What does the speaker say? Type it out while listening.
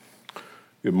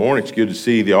Good morning. It's good to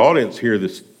see the audience here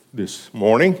this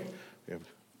morning. We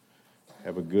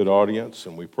have a good audience,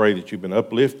 and we pray that you've been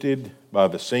uplifted by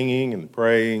the singing and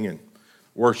praying and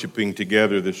worshiping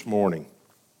together this morning.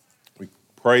 We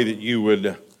pray that you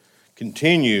would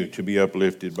continue to be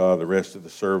uplifted by the rest of the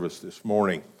service this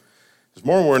morning. This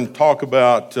morning we're going to talk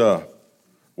about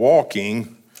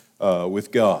walking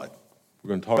with God. We're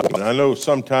going to talk about, and I know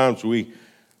sometimes we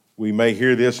may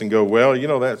hear this and go, well, you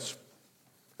know, that's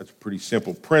a pretty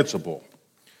simple principle.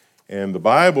 And the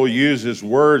Bible uses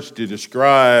words to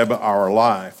describe our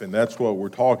life, and that's what we're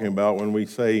talking about when we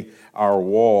say our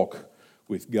walk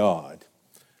with God.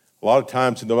 A lot of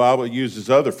times in the Bible it uses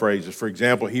other phrases. For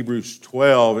example, Hebrews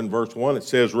 12 in verse 1, it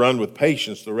says, run with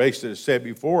patience the race that is set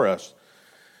before us.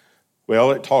 Well,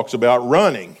 it talks about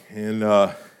running, and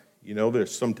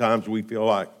there's sometimes we feel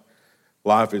like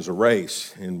life is a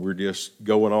race, and we're just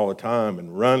going all the time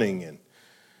and running,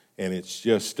 and it's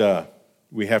just,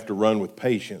 we have to run with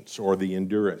patience or the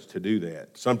endurance to do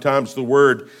that. Sometimes the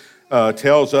word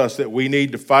tells us that we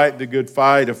need to fight the good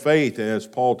fight of faith, as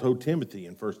Paul told Timothy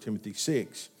in 1 Timothy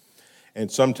 6.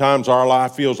 And sometimes our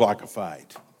life feels like a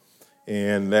fight,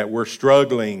 and that we're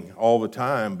struggling all the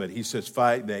time, but he says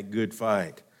fight that good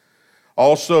fight.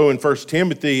 Also in 1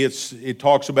 Timothy, it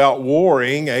talks about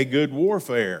warring a good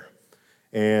warfare.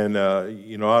 And,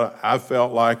 I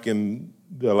felt like in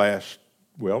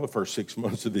the first 6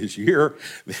 months of this year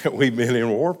that we've been in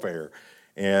warfare.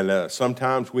 And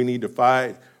sometimes we need to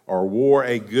fight or war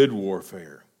a good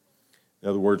warfare. In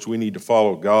other words, we need to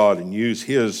follow God and use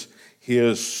His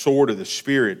sword of the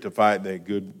Spirit to fight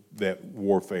that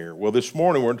warfare. Well, this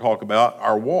morning we're going to talk about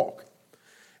our walk.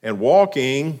 And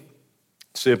walking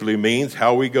simply means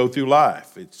how we go through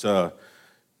life. It's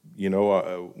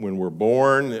when we're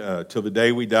born till the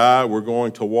day we die, we're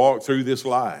going to walk through this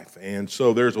life. And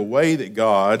so there's a way that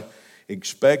God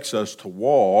expects us to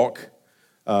walk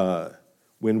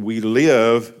when we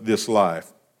live this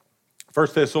life. 1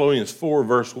 Thessalonians 4,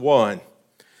 verse 1,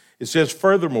 it says,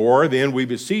 furthermore, then we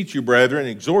beseech you, brethren,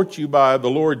 exhort you by the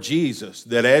Lord Jesus,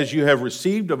 that as you have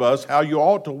received of us how you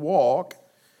ought to walk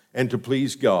and to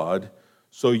please God,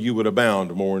 so you would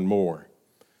abound more and more.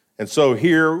 And so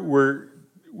here we're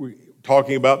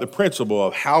talking about the principle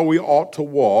of how we ought to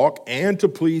walk and to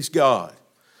please God.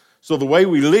 So the way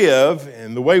we live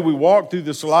and the way we walk through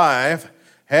this life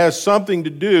has something to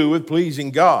do with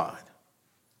pleasing God.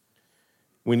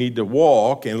 We need to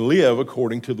walk and live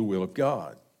according to the will of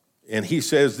God. And he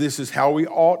says this is how we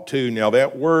ought to. Now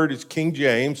that word is King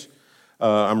James.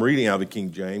 I'm reading out of the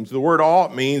King James. The word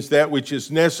ought means that which is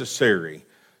necessary.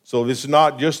 So this is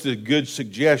not just a good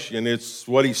suggestion. It's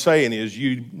what he's saying is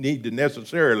you need to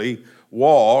necessarily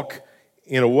walk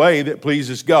in a way that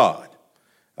pleases God.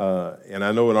 And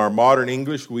I know in our modern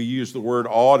English we use the word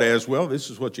ought as, well,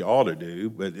 this is what you ought to do,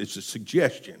 but it's a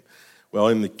suggestion. Well,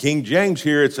 in the King James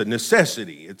here, it's a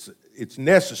necessity. It's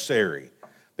necessary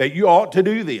that you ought to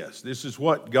do this. This is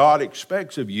what God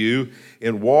expects of you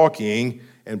in walking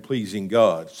and pleasing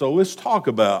God. So let's talk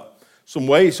about some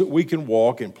ways that we can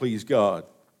walk and please God.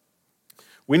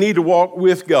 We need to walk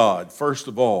with God, first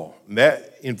of all. And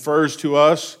that infers to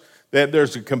us that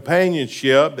there's a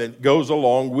companionship that goes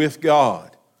along with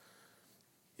God.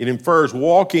 It infers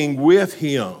walking with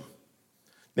Him.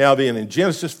 Now then, in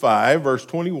Genesis 5, verse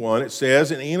 21, it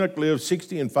says, and Enoch lived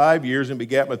 65 years and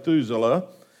begat Methuselah.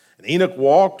 And Enoch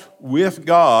walked with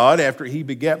God after he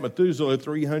begat Methuselah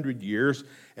 300 years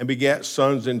and begat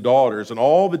sons and daughters. And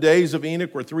all the days of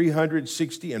Enoch were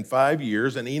 365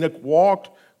 years, and Enoch walked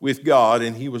with God,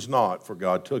 and he was not, for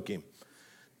God took him.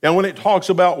 Now, when it talks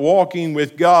about walking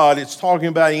with God, it's talking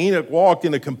about Enoch walked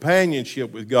in a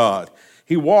companionship with God.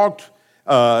 He walked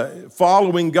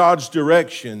following God's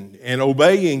direction and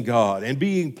obeying God and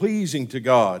being pleasing to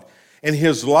God. And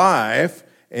his life,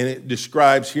 and it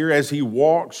describes here as he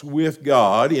walks with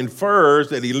God, infers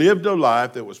that he lived a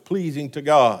life that was pleasing to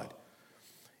God.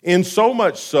 In so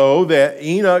much so that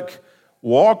Enoch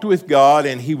walked with God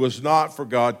and he was not, for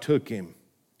God took him.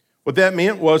 What that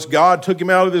meant was God took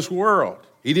him out of this world.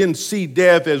 He didn't see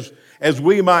death as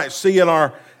we might see in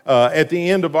our at the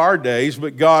end of our days,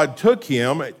 but God took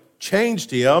him,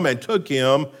 changed him, and took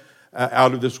him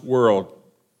out of this world.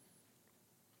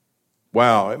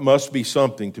 Wow, it must be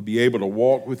something to be able to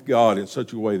walk with God in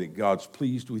such a way that God's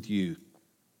pleased with you,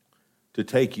 to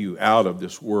take you out of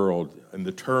this world and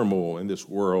the turmoil in this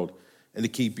world and to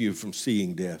keep you from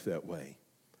seeing death that way.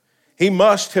 He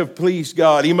must have pleased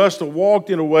God. He must have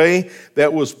walked in a way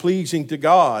that was pleasing to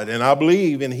God. And I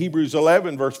believe in Hebrews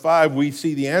 11, verse 5, we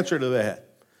see the answer to that.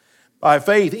 By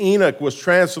faith, Enoch was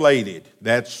translated.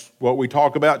 That's what we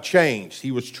talk about, changed. He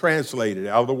was translated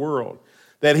out of the world.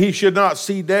 that he should not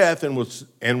see death, and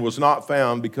was not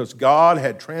found, because God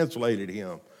had translated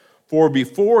him. For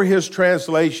before his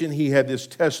translation, he had this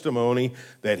testimony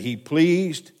that he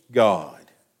pleased God.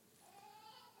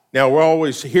 Now, we're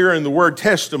always hearing the word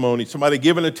testimony, somebody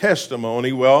giving a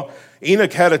testimony. Well,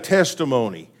 Enoch had a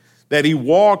testimony that he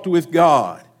walked with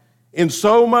God, in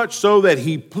so much so that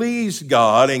he pleased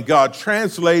God, and God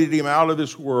translated him out of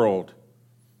this world.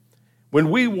 When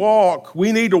we walk,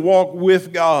 we need to walk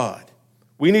with God.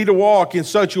 We need to walk in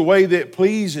such a way that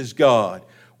pleases God.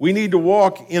 We need to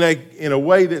walk in a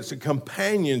way that's a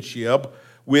companionship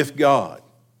with God.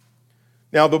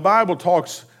 Now, the Bible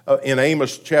talks in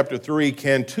Amos chapter 3,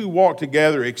 can two walk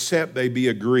together except they be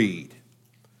agreed?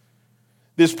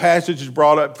 This passage is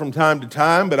brought up from time to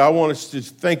time, but I want us to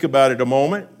think about it a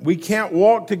moment. We can't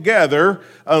walk together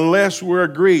unless we're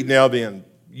agreed. Now then,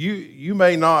 you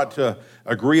may not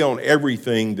agree on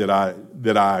everything that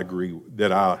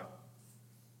I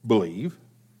believe.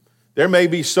 There may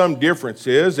be some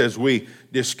differences as we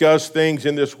discuss things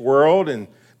in this world, and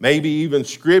maybe even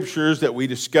scriptures that we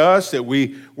discuss that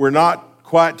we're not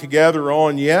quite together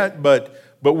on yet, but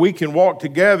we can walk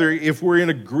together if we're in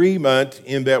agreement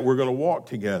in that we're going to walk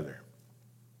together.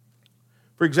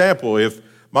 For example, if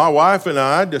my wife and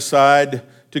I decide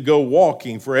to go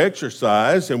walking for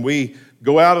exercise, and we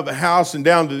go out of the house and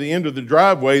down to the end of the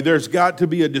driveway, there's got to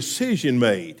be a decision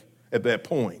made at that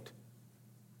point.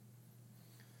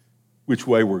 Which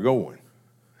way we're going.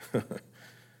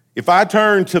 If I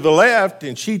turn to the left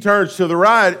and she turns to the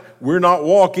right, we're not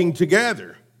walking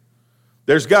together.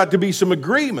 There's got to be some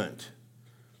agreement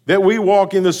that we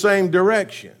walk in the same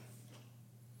direction.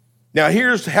 Now,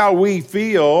 here's how we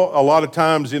feel a lot of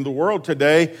times in the world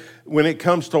today when it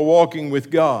comes to walking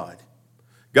with God.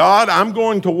 God, I'm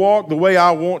going to walk the way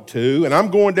I want to, and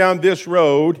I'm going down this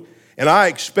road, and I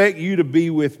expect you to be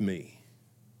with me.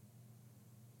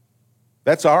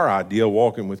 That's our idea of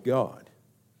walking with God.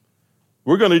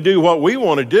 We're going to do what we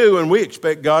want to do, and we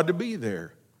expect God to be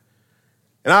there.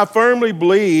 And I firmly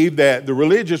believe that the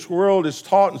religious world is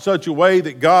taught in such a way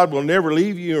that God will never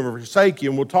leave you or forsake you,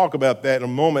 and we'll talk about that in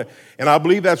a moment. And I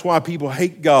believe that's why people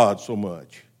hate God so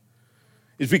much.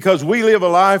 It's because we live a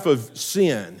life of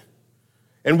sin,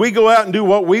 and we go out and do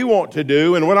what we want to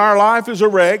do, and when our life is a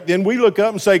wreck, then we look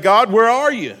up and say, God, where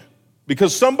are you?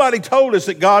 Because somebody told us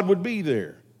that God would be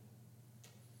there.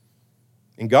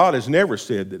 And God has never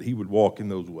said that he would walk in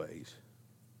those ways.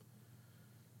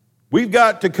 We've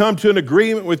got to come to an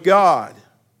agreement with God.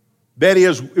 That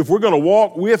is, if we're going to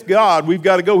walk with God, we've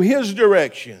got to go his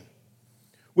direction.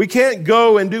 We can't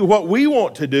go and do what we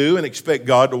want to do and expect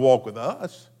God to walk with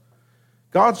us.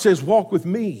 God says, walk with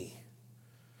me.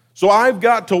 So I've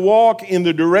got to walk in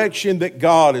the direction that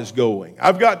God is going.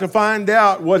 I've got to find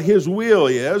out what his will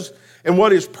is and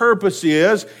what his purpose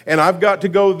is, and I've got to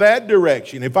go that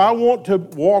direction. If I want to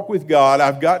walk with God,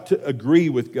 I've got to agree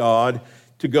with God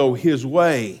to go his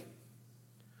way.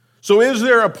 So is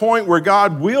there a point where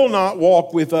God will not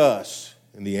walk with us?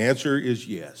 And the answer is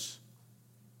yes.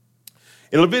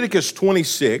 In Leviticus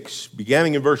 26,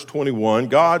 beginning in verse 21,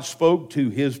 God spoke to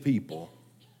his people.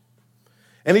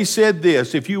 And he said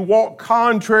this, if you walk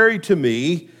contrary to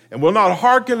me and will not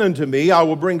hearken unto me, I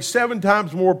will bring 7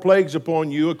 times more plagues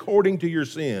upon you according to your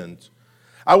sins.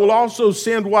 I will also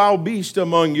send wild beasts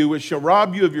among you, which shall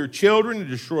rob you of your children and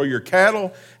destroy your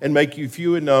cattle and make you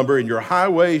few in number, and your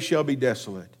highways shall be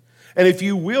desolate. And if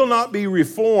you will not be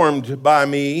reformed by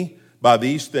me, by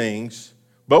these things,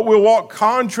 but will walk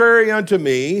contrary unto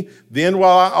me, then will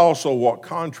I also walk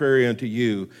contrary unto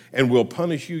you, and will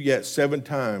punish you yet 7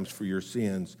 times for your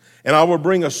sins. And I will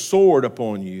bring a sword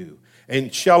upon you,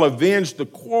 and shall avenge the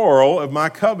quarrel of my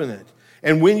covenant.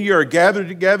 And when you are gathered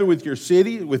together with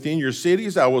within your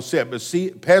cities, I will set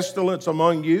pestilence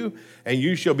among you, and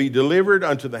you shall be delivered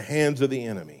unto the hands of the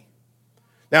enemy.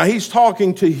 Now, he's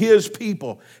talking to his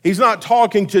people. He's not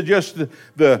talking to just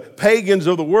the pagans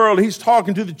of the world. He's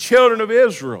talking to the children of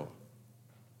Israel.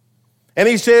 And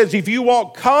he says, if you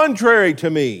walk contrary to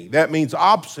me, that means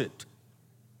opposite.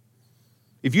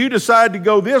 If you decide to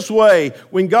go this way,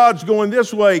 when God's going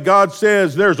this way, God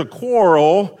says there's a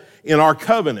quarrel in our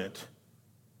covenant.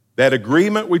 That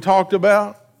agreement we talked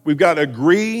about, we've got to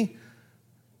agree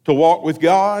to walk with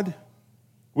God.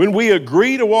 When we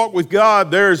agree to walk with God,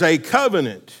 there's a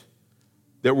covenant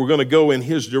that we're going to go in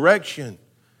his direction.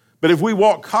 But if we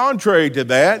walk contrary to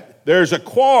that, there's a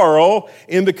quarrel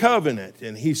in the covenant.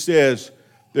 And he says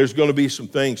there's going to be some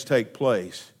things take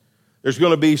place. There's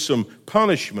going to be some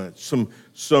punishment,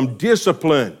 some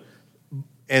discipline.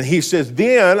 And he says,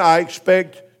 then I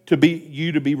expect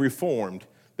you to be reformed.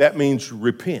 That means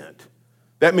repent.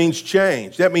 That means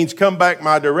change. That means come back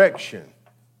my direction.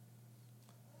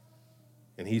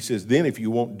 And he says, then if you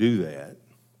won't do that,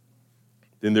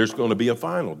 then there's going to be a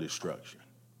final destruction.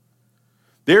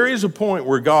 There is a point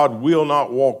where God will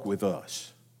not walk with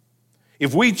us.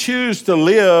 If we choose to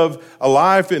live a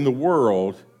life in the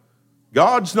world,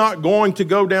 God's not going to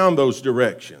go down those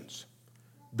directions,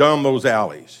 down those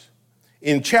alleys.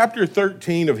 In chapter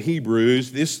 13 of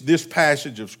Hebrews, this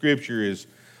passage of Scripture is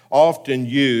often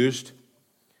used.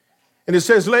 And it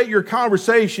says, let your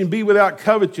conversation be without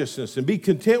covetousness, and be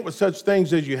content with such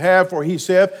things as you have, for he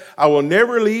saith, I will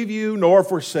never leave you nor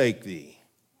forsake thee.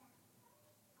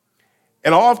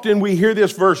 And often we hear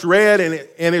this verse read,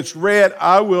 and it's read,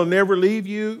 I will never leave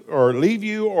you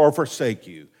or forsake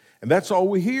you. And that's all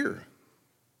we hear.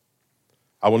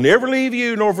 I will never leave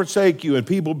you nor forsake you. And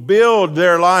people build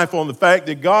their life on the fact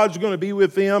that God's going to be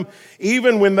with them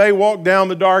even when they walk down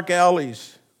the dark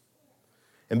alleys.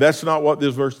 And that's not what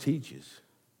this verse teaches.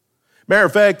 Matter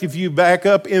of fact, if you back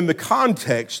up in the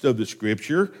context of the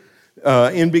Scripture,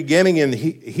 beginning in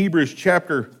Hebrews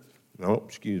chapter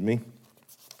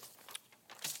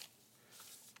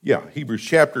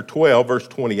 12, verse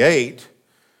 28,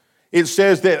 it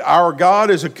says that our God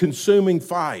is a consuming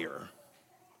fire,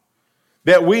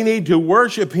 that we need to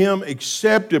worship him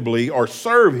acceptably or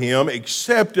serve him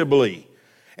acceptably.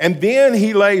 And then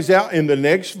he lays out in the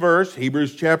next verse,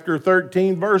 Hebrews chapter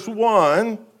 13, verse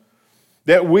 1,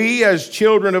 that we as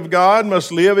children of God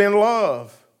must live in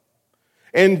love.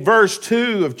 In verse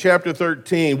 2 of chapter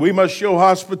 13, we must show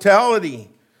hospitality.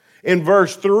 In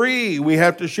verse 3, we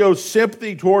have to show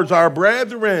sympathy towards our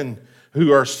brethren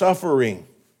who are suffering.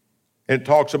 And it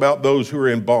talks about those who are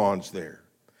in bonds there.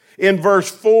 In verse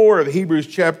 4 of Hebrews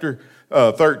chapter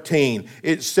 13,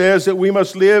 it says that we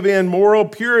must live in moral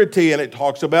purity, and it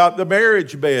talks about the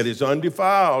marriage bed is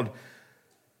undefiled.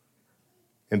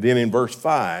 And then in verse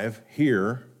 5,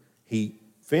 here, he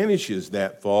finishes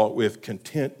that thought with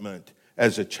contentment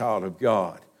as a child of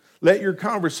God. Let your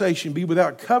conversation be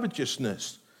without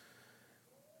covetousness,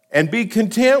 and be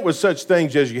content with such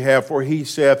things as you have, for he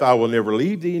saith, I will never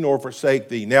leave thee nor forsake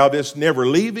thee. Now this never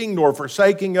leaving nor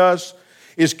forsaking us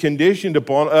is conditioned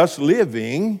upon us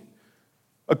living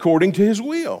according to his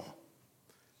will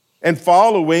and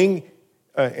following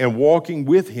and walking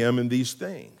with him in these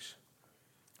things.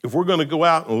 If we're going to go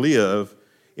out and live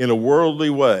in a worldly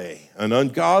way, an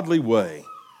ungodly way,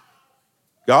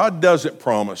 God doesn't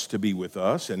promise to be with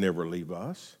us and never leave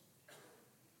us.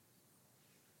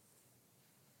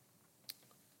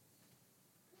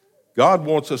 God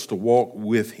wants us to walk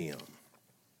with him.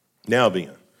 Now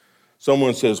then,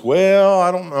 someone says, well,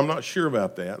 I'm not sure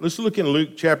about that. Let's look in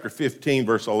Luke chapter 15,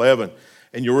 verse 11,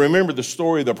 and you'll remember the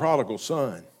story of the prodigal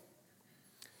son.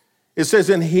 It says,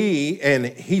 and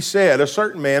he said, a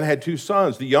certain man had 2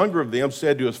 sons. The younger of them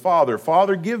said to his father,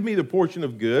 Father, give me the portion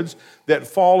of goods that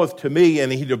falleth to me.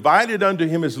 And he divided unto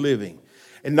him his living.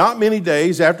 And not many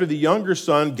days after, the younger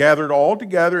son gathered all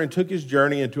together and took his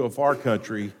journey into a far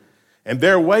country, and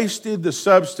there wasted the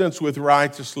substance with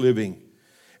riotous living.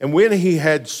 And when he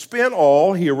had spent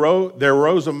all, there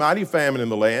arose a mighty famine in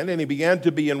the land, and he began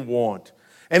to be in want.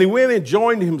 And he went and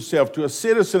joined himself to a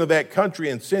citizen of that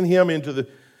country, and sent him into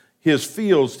his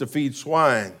fields to feed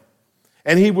swine.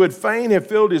 And he would fain have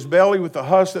filled his belly with the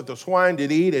husk that the swine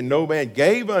did eat, and no man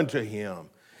gave unto him.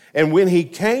 And when he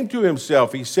came to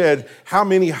himself, he said, how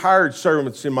many hired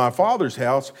servants in my father's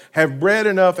house have bread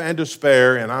enough and to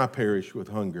spare, and I perish with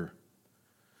hunger.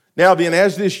 Now then,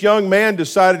 as this young man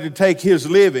decided to take his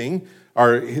living,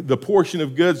 or the portion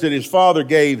of goods that his father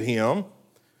gave him,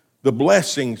 the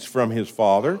blessings from his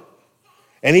father,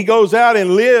 and he goes out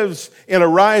and lives in a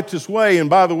riotous way. And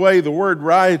by the way, the word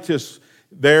riotous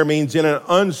there means in an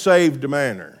unsaved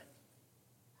manner.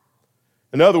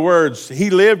 In other words, he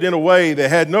lived in a way that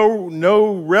had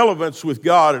no relevance with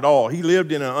God at all. He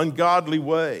lived in an ungodly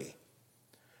way.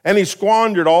 And he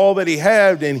squandered all that he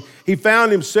had, and he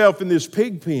found himself in this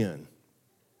pig pen.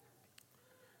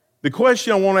 The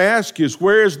question I want to ask is,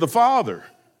 where is the father?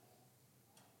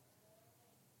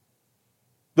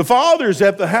 The father's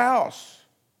at the house.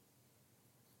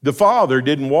 The father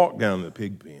didn't walk down the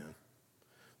pig pen.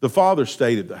 The father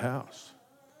stayed at the house.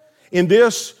 In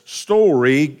this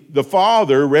story, the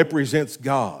father represents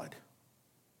God.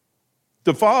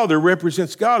 The Father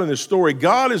represents God in this story.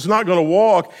 God is not going to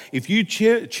walk. If you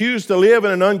choose to live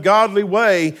in an ungodly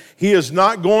way, he is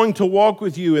not going to walk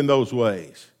with you in those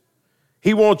ways.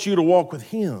 He wants you to walk with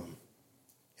him,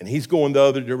 and he's going the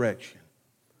other direction.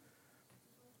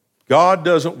 God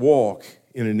doesn't walk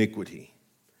in iniquity.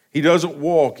 He doesn't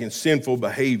walk in sinful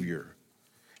behavior.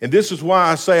 And this is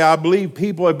why I say I believe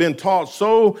people have been taught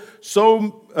so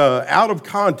out of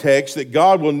context that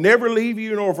God will never leave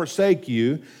you nor forsake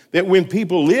you, that when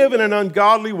people live in an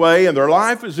ungodly way and their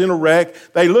life is in a wreck,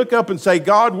 they look up and say,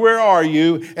 God, where are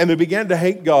you? And they begin to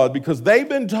hate God because they've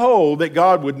been told that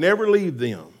God would never leave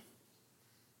them.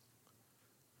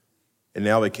 And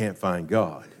now they can't find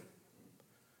God.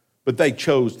 But they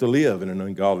chose to live in an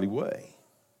ungodly way.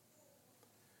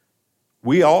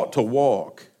 We ought to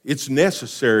walk. It's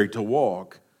necessary to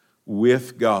walk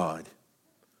with God.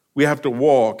 We have to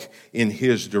walk in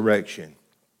His direction.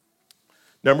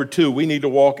 Number two, we need to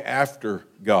walk after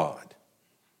God.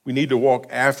 We need to walk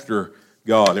after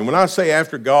God. And when I say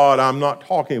after God, I'm not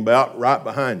talking about right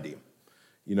behind Him.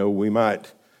 You know, we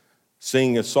might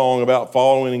sing a song about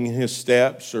following His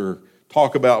steps or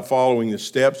talk about following the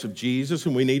steps of Jesus,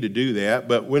 and we need to do that.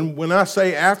 But when I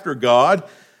say after God,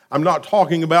 I'm not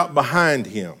talking about behind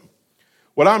Him.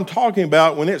 What I'm talking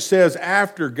about when it says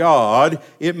after God,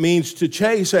 it means to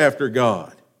chase after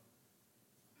God.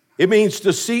 It means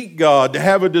to seek God, to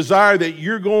have a desire that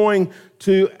you're going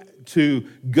to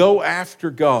go after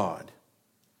God,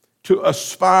 to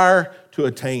aspire to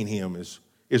attain Him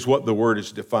is what the word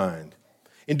is defined.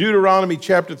 In Deuteronomy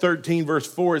chapter 13, verse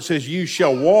 4, it says, you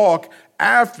shall walk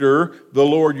after the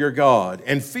Lord your God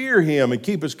and fear Him and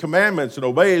keep His commandments and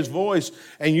obey His voice,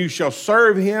 and you shall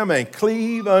serve Him and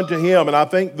cleave unto Him. And I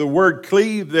think the word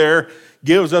cleave there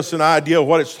gives us an idea of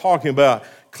what it's talking about.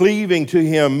 Cleaving to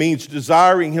Him means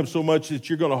desiring Him so much that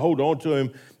you're going to hold on to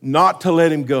Him, not to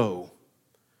let Him go.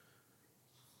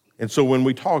 And so when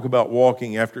we talk about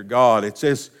walking after God, it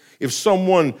says, if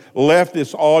someone left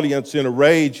this audience in a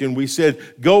rage and we said,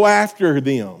 go after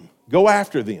them,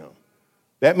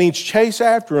 that means chase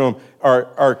after them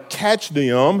or catch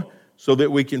them so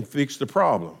that we can fix the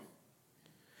problem.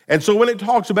 And so when it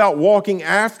talks about walking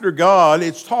after God,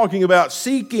 it's talking about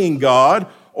seeking God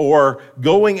or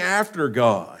going after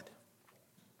God.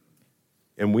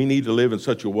 And we need to live in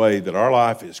such a way that our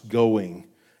life is going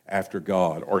after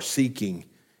God or seeking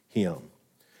Him.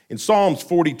 In Psalms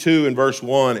 42 and verse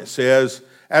 1, it says,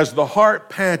 as the hart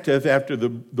panteth after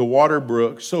the water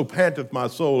brook, so panteth my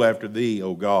soul after Thee,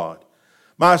 O God.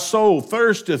 My soul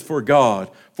thirsteth for God,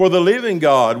 for the living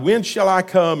God. When shall I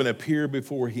come and appear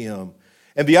before Him?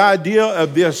 And the idea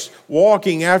of this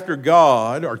walking after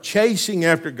God or chasing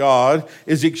after God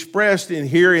is expressed in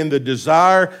here in the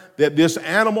desire that this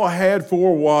animal had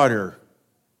for water.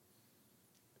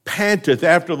 Panteth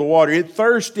after the water. It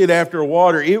thirsted after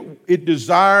water. It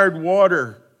desired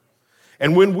water.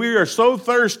 And when we are so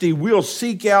thirsty, we'll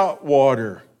seek out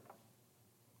water.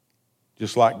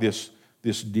 Just like this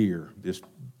deer,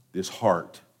 this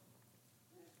hart.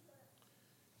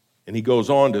 And he goes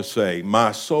on to say,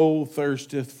 my soul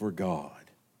thirsteth for God.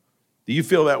 Do you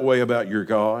feel that way about your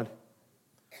God?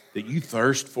 That you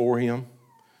thirst for Him?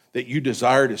 That you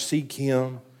desire to seek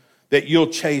Him? That you'll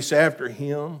chase after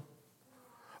Him?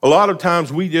 A lot of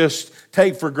times we just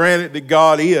take for granted that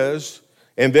God is,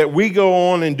 and that we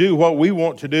go on and do what we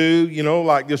want to do. You know,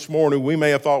 like this morning, we may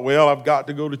have thought, well, I've got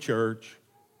to go to church.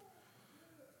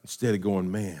 Instead of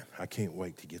going, man, I can't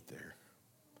wait to get there.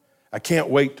 I can't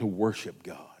wait to worship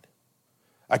God.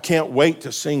 I can't wait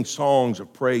to sing songs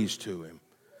of praise to Him.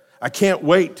 I can't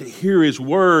wait to hear His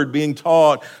word being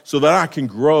taught so that I can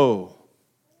grow.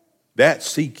 That's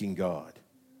seeking God.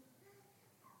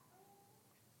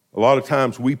 A lot of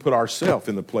times we put ourselves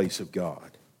in the place of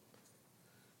God.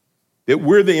 That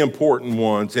we're the important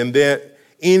ones, and that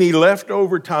any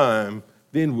leftover time,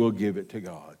 then we'll give it to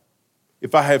God.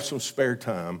 If I have some spare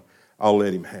time, I'll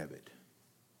let Him have it.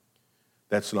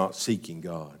 That's not seeking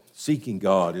God. Seeking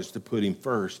God is to put Him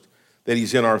first, that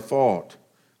He's in our thought,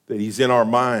 that He's in our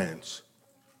minds.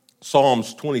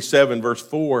 Psalms 27, verse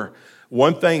 4,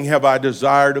 one thing have I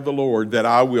desired of the Lord that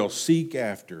I will seek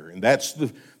after. And that's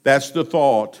the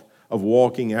thought of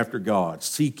walking after God,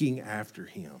 seeking after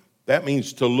Him. That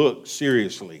means to look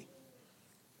seriously.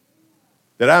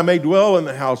 That I may dwell in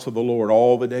the house of the Lord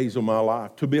all the days of my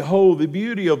life, to behold the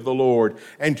beauty of the Lord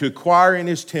and to inquire in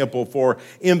His temple. For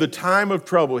in the time of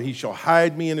trouble He shall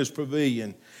hide me in His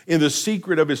pavilion. In the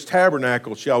secret of His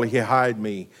tabernacle shall He hide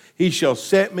me. He shall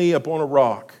set me upon a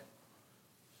rock.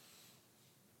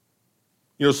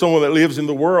 You know, someone that lives in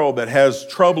the world that has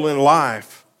trouble in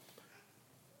life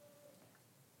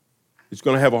is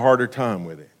going to have a harder time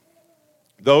with it.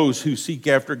 Those who seek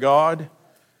after God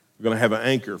are going to have an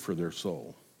anchor for their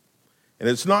soul. And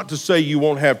it's not to say you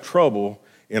won't have trouble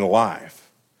in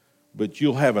life, but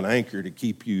you'll have an anchor to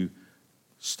keep you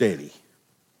steady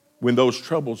when those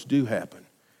troubles do happen.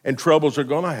 And troubles are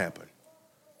going to happen.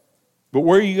 But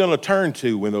where are you going to turn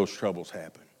to when those troubles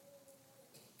happen?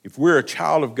 if we're a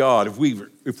child of God,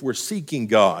 if we're seeking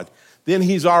God, then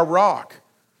he's our rock.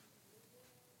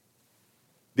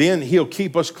 Then he'll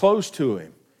keep us close to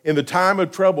him. In the time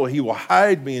of trouble, he will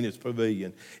hide me in his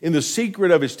pavilion. In the secret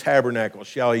of his tabernacle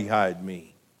shall he hide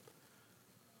me.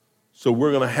 So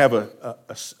we're going to have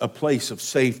a place of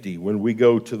safety when we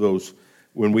go to those,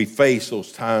 when we face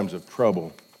those times of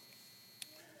trouble.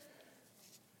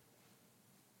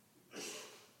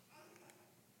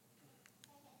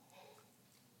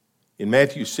 In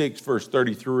Matthew 6, verse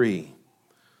 33,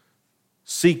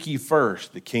 seek ye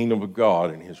first the kingdom of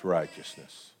God and his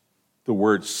righteousness. The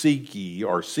word seek ye,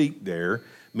 or seek there,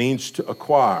 means to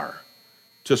acquire,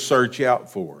 to search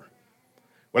out for.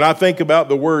 When I think about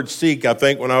the word seek, I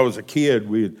think when I was a kid,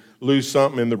 we'd lose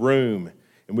something in the room,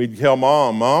 and we'd tell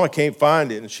Mom, I can't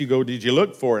find it. And she'd go, did you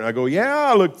look for it? And I go,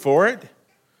 yeah, I looked for it.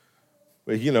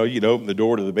 But, you'd open the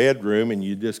door to the bedroom, and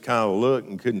you'd just kind of look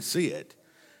and couldn't see it.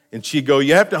 And she'd go,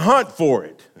 you have to hunt for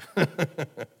it.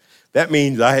 That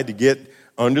means I had to get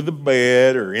under the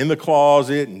bed or in the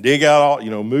closet and dig out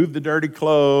all, move the dirty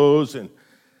clothes. And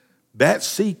that's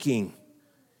seeking.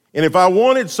 And if I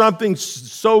wanted something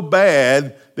so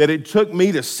bad that it took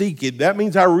me to seek it, that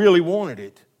means I really wanted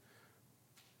it.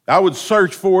 I would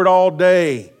search for it all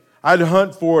day. I'd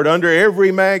hunt for it under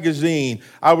every magazine.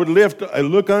 I would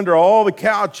look under all the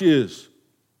couches.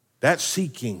 That's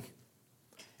seeking.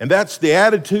 And that's the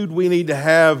attitude we need to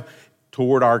have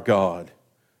toward our God.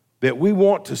 That we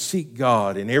want to seek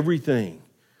God in everything.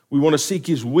 We want to seek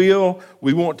his will.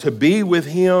 We want to be with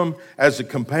him as a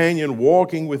companion,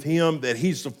 walking with him, that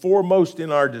he's the foremost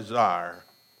in our desire.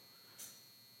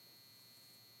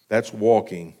 That's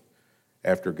walking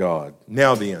after God.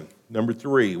 Now then, number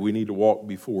 3, we need to walk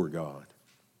before God.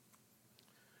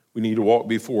 We need to walk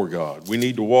before God. We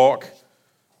need to walk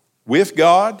with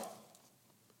God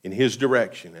in his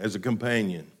direction as a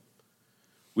companion.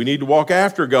 We need to walk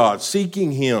after God,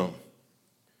 seeking him.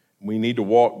 We need to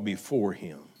walk before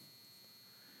him.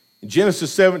 In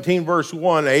Genesis 17, verse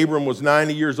 1, Abram was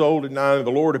 90 years old at 9, and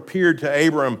the Lord appeared to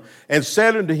Abram and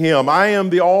said unto him, I am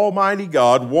the Almighty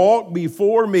God. Walk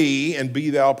before me and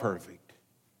be thou perfect.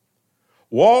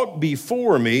 Walk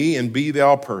before me and be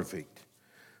thou perfect.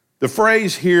 The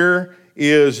phrase here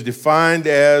is defined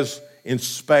as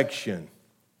inspection.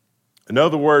 In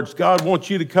other words, God wants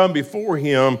you to come before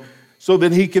him so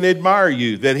that he can admire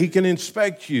you, that he can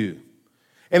inspect you.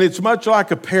 And it's much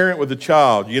like a parent with a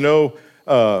child.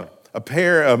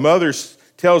 A mother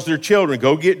tells their children,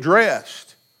 go get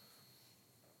dressed.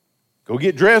 Go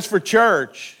get dressed for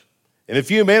church. In a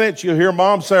few minutes, you'll hear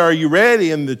mom say, are you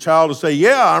ready? And the child will say,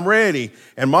 yeah, I'm ready.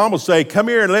 And mom will say, come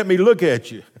here and let me look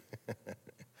at you.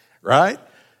 Right?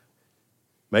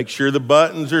 Make sure the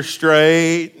buttons are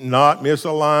straight, not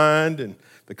misaligned, and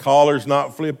the collar's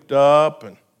not flipped up.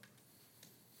 And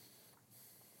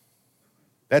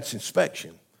that's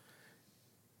inspection.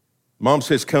 Mom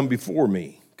says, come before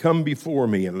me. Come before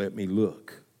me and let me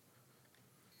look.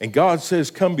 And God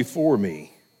says, come before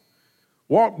me.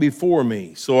 Walk before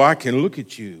me so I can look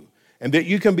at you and that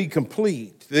you can be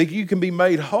complete, that you can be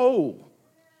made whole.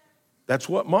 That's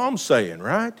what Mom's saying,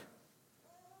 right?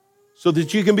 So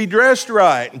that you can be dressed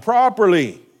right and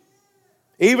properly.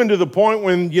 Even to the point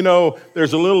when,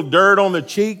 there's a little dirt on the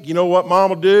cheek, you know what Mom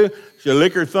will do? She'll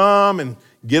lick her thumb and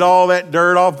get all that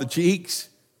dirt off the cheeks.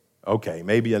 Okay,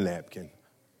 maybe a napkin.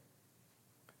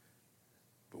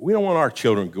 But we don't want our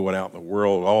children going out in the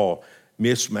world all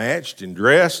mismatched and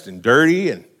dressed and dirty,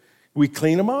 and we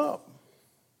clean them up.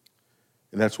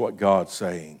 And that's what God's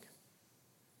saying.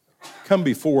 Come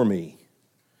before me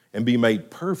and be made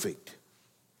perfect.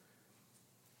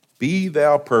 Be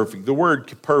thou perfect. The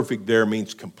word perfect there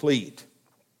means complete.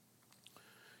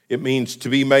 It means to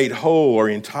be made whole or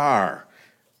entire,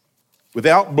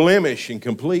 without blemish and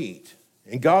complete.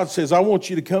 And God says, I want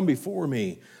you to come before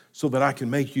me so that I can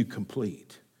make you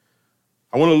complete.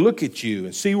 I want to look at you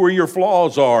and see where your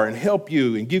flaws are and help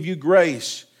you and give you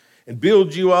grace and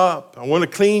build you up. I want to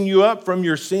clean you up from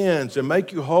your sins and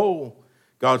make you whole.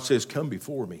 God says, come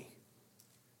before me.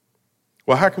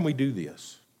 Well, how can we do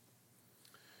this?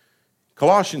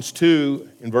 Colossians 2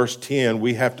 in verse 10,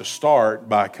 we have to start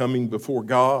by coming before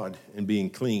God and being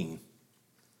clean.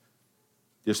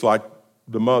 Just like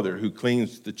the mother who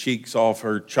cleans the cheeks off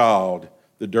her child,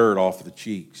 the dirt off the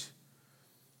cheeks.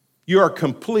 You are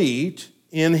complete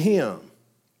in him.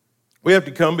 We have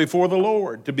to come before the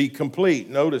Lord to be complete.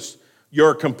 Notice,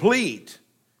 you're complete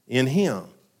in him,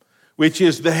 which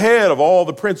is the head of all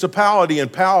the principality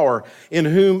and power, in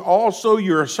whom also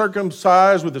you are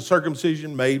circumcised with the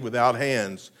circumcision made without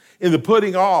hands, in the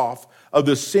putting off of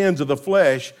the sins of the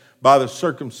flesh by the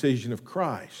circumcision of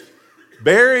Christ.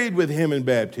 buried with him in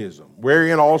baptism,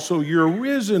 wherein also you're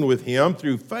risen with him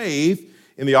through faith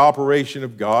in the operation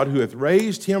of God, who hath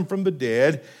raised him from the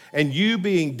dead, and you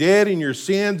being dead in your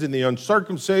sins and the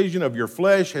uncircumcision of your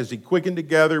flesh has he quickened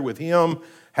together with him,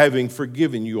 having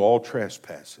forgiven you all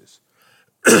trespasses.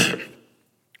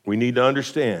 We need to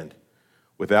understand,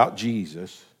 without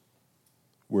Jesus,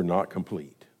 we're not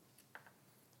complete.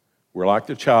 We're like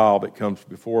the child that comes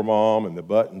before mom and the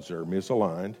buttons are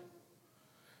misaligned.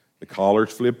 The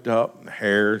collar's flipped up and the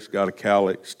hair's got a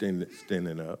cowlick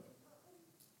standing up.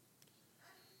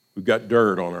 We've got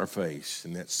dirt on our face,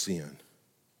 and that's sin.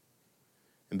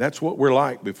 And that's what we're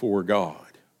like before God.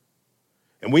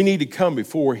 And we need to come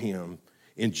before him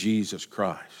in Jesus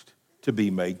Christ to be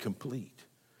made complete,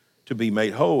 to be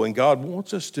made whole. And God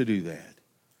wants us to do that.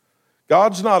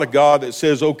 God's not a God that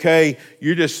says, okay,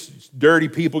 you're just dirty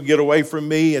people, get away from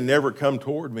me and never come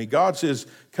toward me. God says,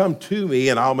 come to me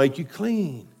and I'll make you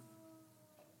clean.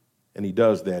 And he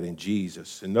does that in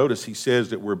Jesus. And notice he says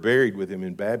that we're buried with him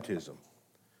in baptism.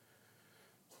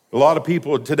 A lot of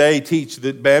people today teach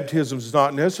that baptism is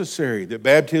not necessary, that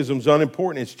baptism is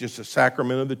unimportant. It's just a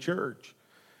sacrament of the church.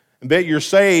 And that you're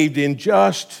saved in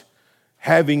just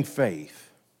having faith.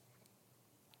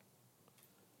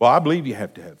 Well, I believe you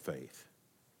have to have faith.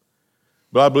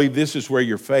 But I believe this is where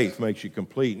your faith makes you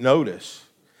complete. Notice,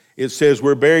 it says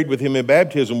we're buried with him in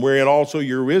baptism, wherein also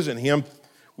you're risen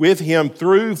with him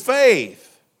through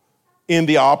faith in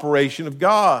the operation of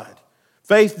God.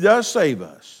 Faith does save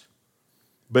us,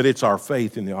 but it's our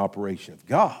faith in the operation of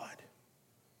God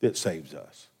that saves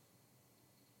us.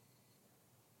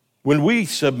 When we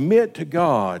submit to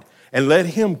God and let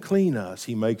him clean us,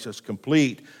 he makes us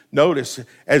complete. Notice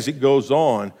as it goes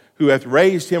on, who hath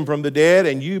raised him from the dead,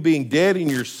 and you being dead in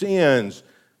your sins.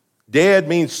 Dead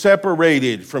means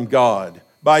separated from God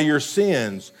by your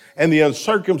sins, and the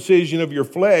uncircumcision of your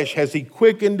flesh has he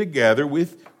quickened together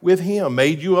with him,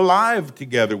 made you alive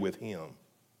together with him.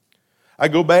 I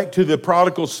go back to the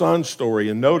prodigal son story,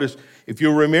 and notice, if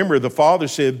you'll remember, the father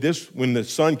said this when the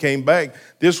son came back,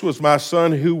 this was my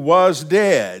son who was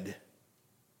dead.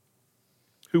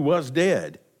 Who was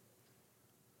dead,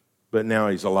 but now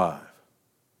he's alive.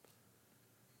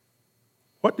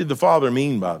 What did the father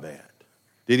mean by that?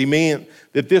 Did he mean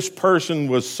that this person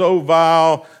was so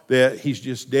vile that he's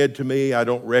just dead to me, I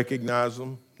don't recognize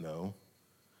him? No.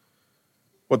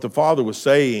 What the father was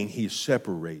saying, he's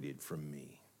separated from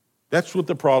me. That's what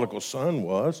the prodigal son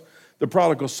was. The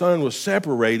prodigal son was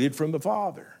separated from the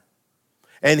father.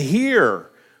 And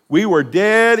here, we were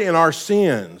dead in our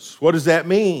sins. What does that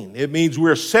mean? It means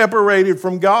we're separated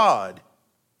from God.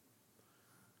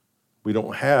 We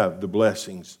don't have the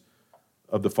blessings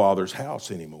of the Father's house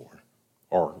anymore.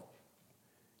 Or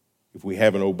if we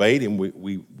haven't obeyed him,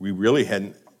 we really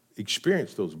hadn't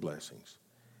experienced those blessings.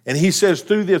 And he says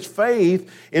through this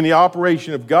faith in the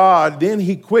operation of God, then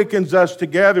he quickens us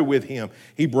together with him.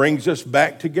 He brings us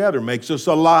back together, makes us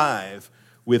alive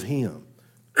with him.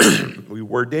 We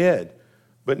were dead,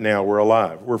 but now we're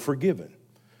alive. We're forgiven.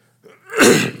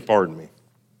 Pardon me.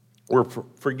 We're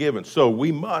forgiven. So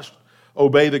we must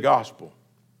obey the gospel.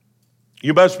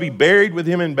 You must be buried with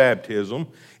him in baptism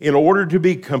in order to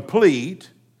be complete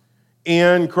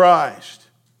in Christ.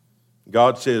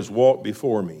 God says, walk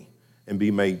before me and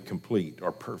be made complete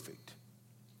or perfect.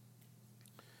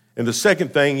 And the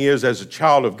second thing is, as a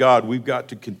child of God, we've got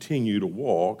to continue to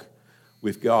walk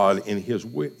with God in his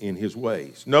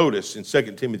ways. Notice in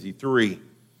 2 Timothy 3,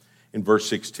 in verse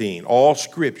 16, all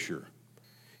Scripture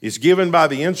is given by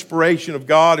the inspiration of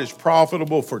God, is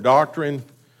profitable for doctrine,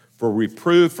 for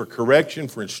reproof, for correction,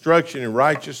 for instruction in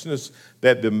righteousness,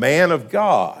 that the man of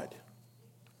God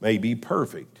may be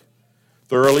perfect,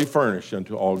 thoroughly furnished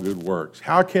unto all good works.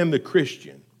 How can the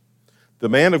Christian, the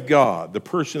man of God, the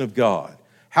person of God,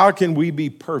 how can we be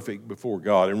perfect before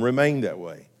God and remain that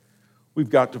way? We've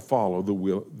got to follow the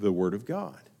Word of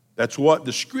God. That's what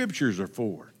the Scriptures are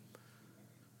for.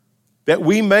 That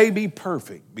we may be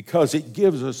perfect, because it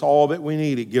gives us all that we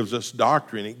need. It gives us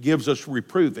doctrine. It gives us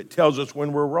reproof. It tells us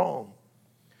when we're wrong.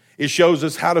 It shows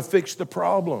us how to fix the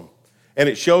problem. And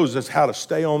it shows us how to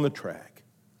stay on the track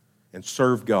and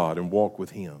serve God and walk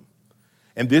with him.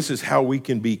 And this is how we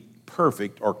can be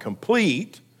perfect or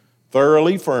complete,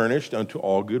 thoroughly furnished unto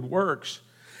all good works.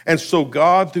 And so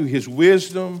God, through his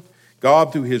wisdom,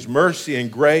 God, through his mercy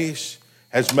and grace,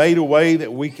 has made a way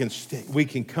that we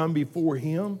can come before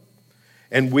him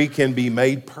and we can be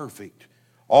made perfect.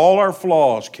 All our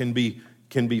flaws can be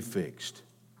fixed.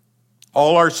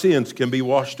 All our sins can be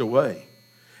washed away.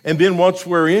 And then once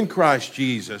we're in Christ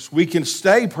Jesus, we can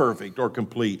stay perfect or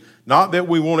complete. Not that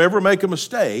we won't ever make a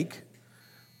mistake,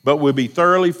 but we'll be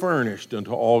thoroughly furnished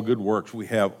unto all good works. We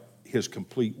have his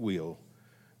complete will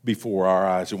before our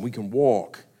eyes, and we can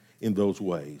walk in those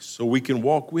ways. So we can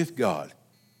walk with God.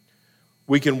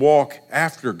 We can walk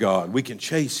after God. We can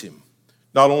chase him.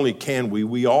 Not only can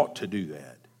we ought to do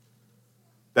that.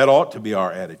 That ought to be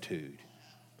our attitude.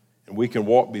 And we can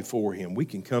walk before him. We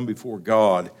can come before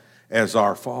God as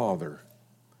our Father.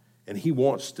 And he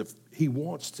wants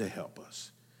to help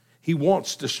us. He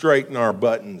wants to straighten our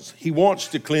buttons. He wants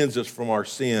to cleanse us from our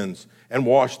sins and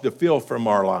wash the filth from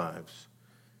our lives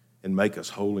and make us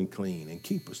whole and clean and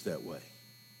keep us that way.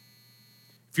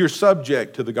 If you're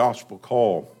subject to the gospel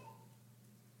call,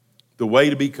 the way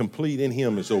to be complete in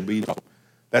him is obedience.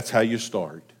 That's how you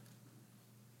start.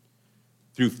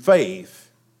 Through faith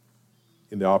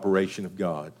in the operation of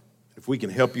God. If we can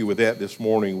help you with that this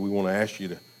morning, we want to ask you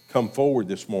to come forward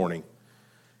this morning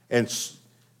and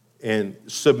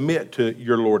submit to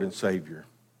your Lord and Savior.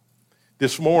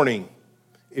 This morning,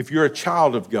 if you're a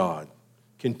child of God,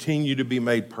 continue to be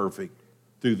made perfect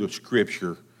through the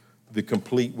Scripture, the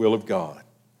complete will of God.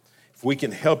 If we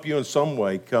can help you in some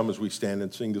way, come as we stand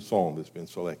and sing the song that's been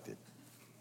selected.